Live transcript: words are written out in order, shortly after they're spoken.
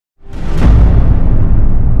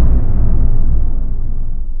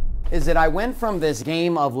is that I went from this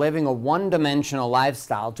game of living a one-dimensional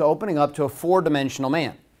lifestyle to opening up to a four-dimensional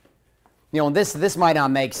man. You know, this might not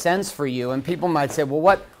make sense for you, and people might say, well,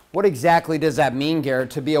 what exactly does that mean, Garrett,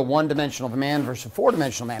 to be a one-dimensional man versus a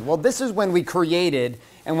four-dimensional man? Well, this is when we created,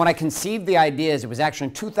 and when I conceived the ideas, it was actually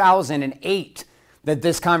in 2008 that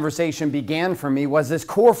this conversation began for me, was this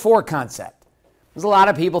core four concept. There's a lot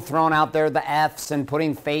of people throwing out there the F's and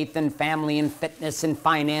putting faith and family and fitness and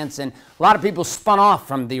finance, and a lot of people spun off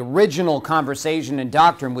from the original conversation and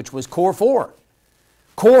doctrine, which was core four.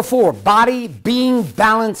 Core four, body, being,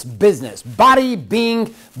 balance, business. Body,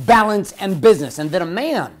 being, balance, and business. And that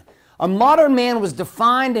a modern man was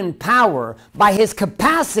defined in power by his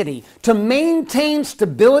capacity to maintain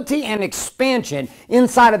stability and expansion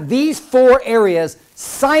inside of these four areas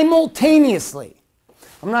simultaneously.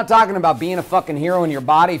 I'm not talking about being a fucking hero in your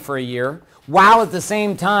body for a year, while at the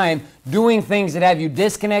same time doing things that have you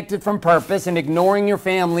disconnected from purpose and ignoring your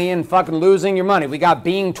family and fucking losing your money. We got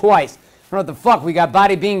being twice. I don't know what the fuck. We got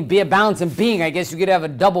body, being, be a balance, and being. I guess you could have a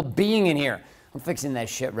double being in here. I'm fixing that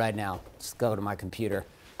shit right now. Let's go to my computer.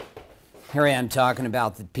 Here I am talking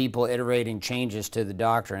about the people iterating changes to the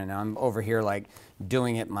doctrine, and I'm over here like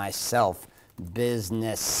doing it myself.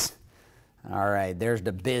 Business. All right, there's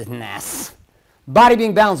the business. Body,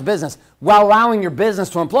 being, balanced, business, while allowing your business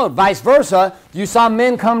to implode. Vice versa, you saw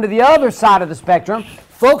men come to the other side of the spectrum,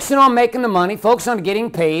 focusing on making the money, focusing on getting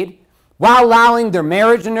paid, while allowing their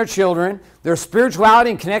marriage and their children, their spirituality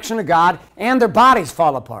and connection to God, and their bodies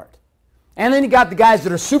fall apart. And then you got the guys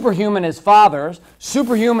that are superhuman as fathers,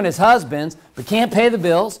 superhuman as husbands, but can't pay the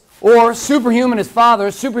bills, or superhuman as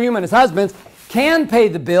fathers, superhuman as husbands, can pay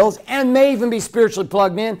the bills and may even be spiritually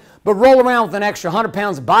plugged in, but roll around with an extra 100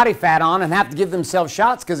 pounds of body fat on and have to give themselves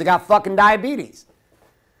shots because they got fucking diabetes.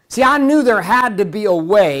 See, I knew there had to be a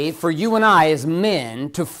way for you and I as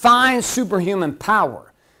men to find superhuman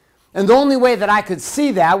power. And the only way that I could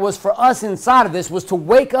see that was for us inside of this was to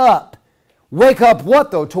wake up. Wake up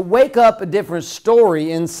what though? To wake up a different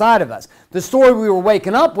story inside of us. The story we were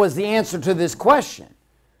waking up was the answer to this question.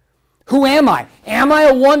 Who am I? Am I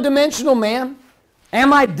a one-dimensional man?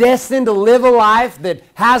 Am I destined to live a life that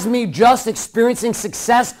has me just experiencing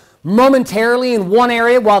success momentarily in one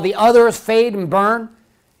area while the others fade and burn?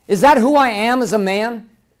 Is that who I am as a man?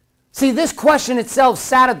 See, this question itself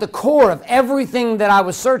sat at the core of everything that I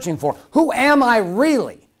was searching for. Who am I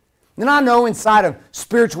really? And I know inside of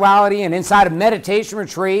spirituality and inside of meditation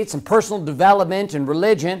retreats and personal development and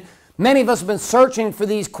religion, many of us have been searching for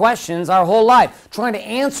these questions our whole life, trying to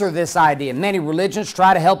answer this idea. Many religions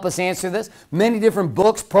try to help us answer this. Many different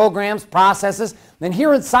books, programs, processes. Then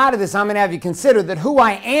here inside of this, I'm going to have you consider that who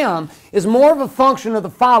I am is more of a function of the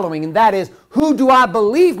following, and that is, who do I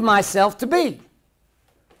believe myself to be?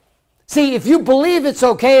 See, if you believe it's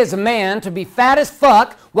okay as a man to be fat as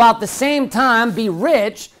fuck while at the same time be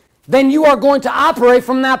rich, then you are going to operate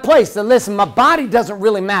from that place. So listen, my body doesn't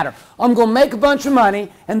really matter. I'm going to make a bunch of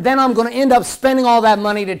money, and then I'm going to end up spending all that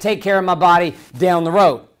money to take care of my body down the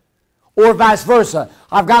road. Or vice versa.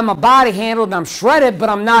 I've got my body handled and I'm shredded, but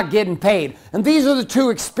I'm not getting paid. And these are the two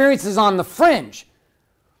experiences on the fringe.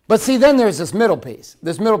 But see, then there's this middle piece.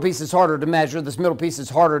 This middle piece is harder to measure. This middle piece is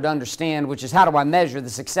harder to understand, which is how do I measure the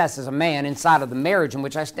success as a man inside of the marriage in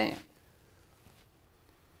which I stand?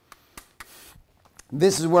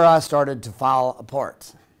 This is where I started to fall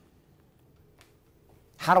apart.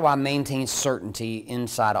 How do I maintain certainty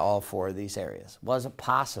inside of all four of these areas? Was it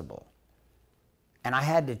possible? And I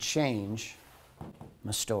had to change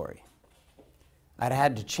my story. I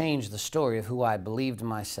had to change the story of who I believed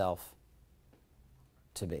myself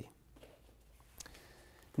to be.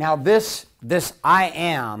 Now this I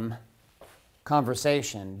am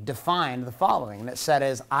conversation defined the following, and it said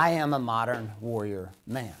as I am a modern warrior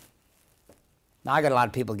man. Now I got a lot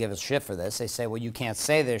of people give us shit for this. They say, well, you can't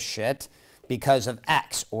say this shit because of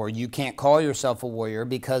X, or you can't call yourself a warrior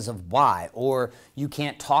because of Y, or you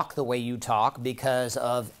can't talk the way you talk because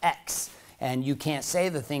of X, and you can't say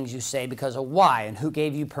the things you say because of Y, and who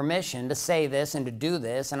gave you permission to say this and to do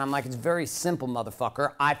this? And I'm like, it's very simple,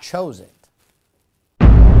 motherfucker. I chose it.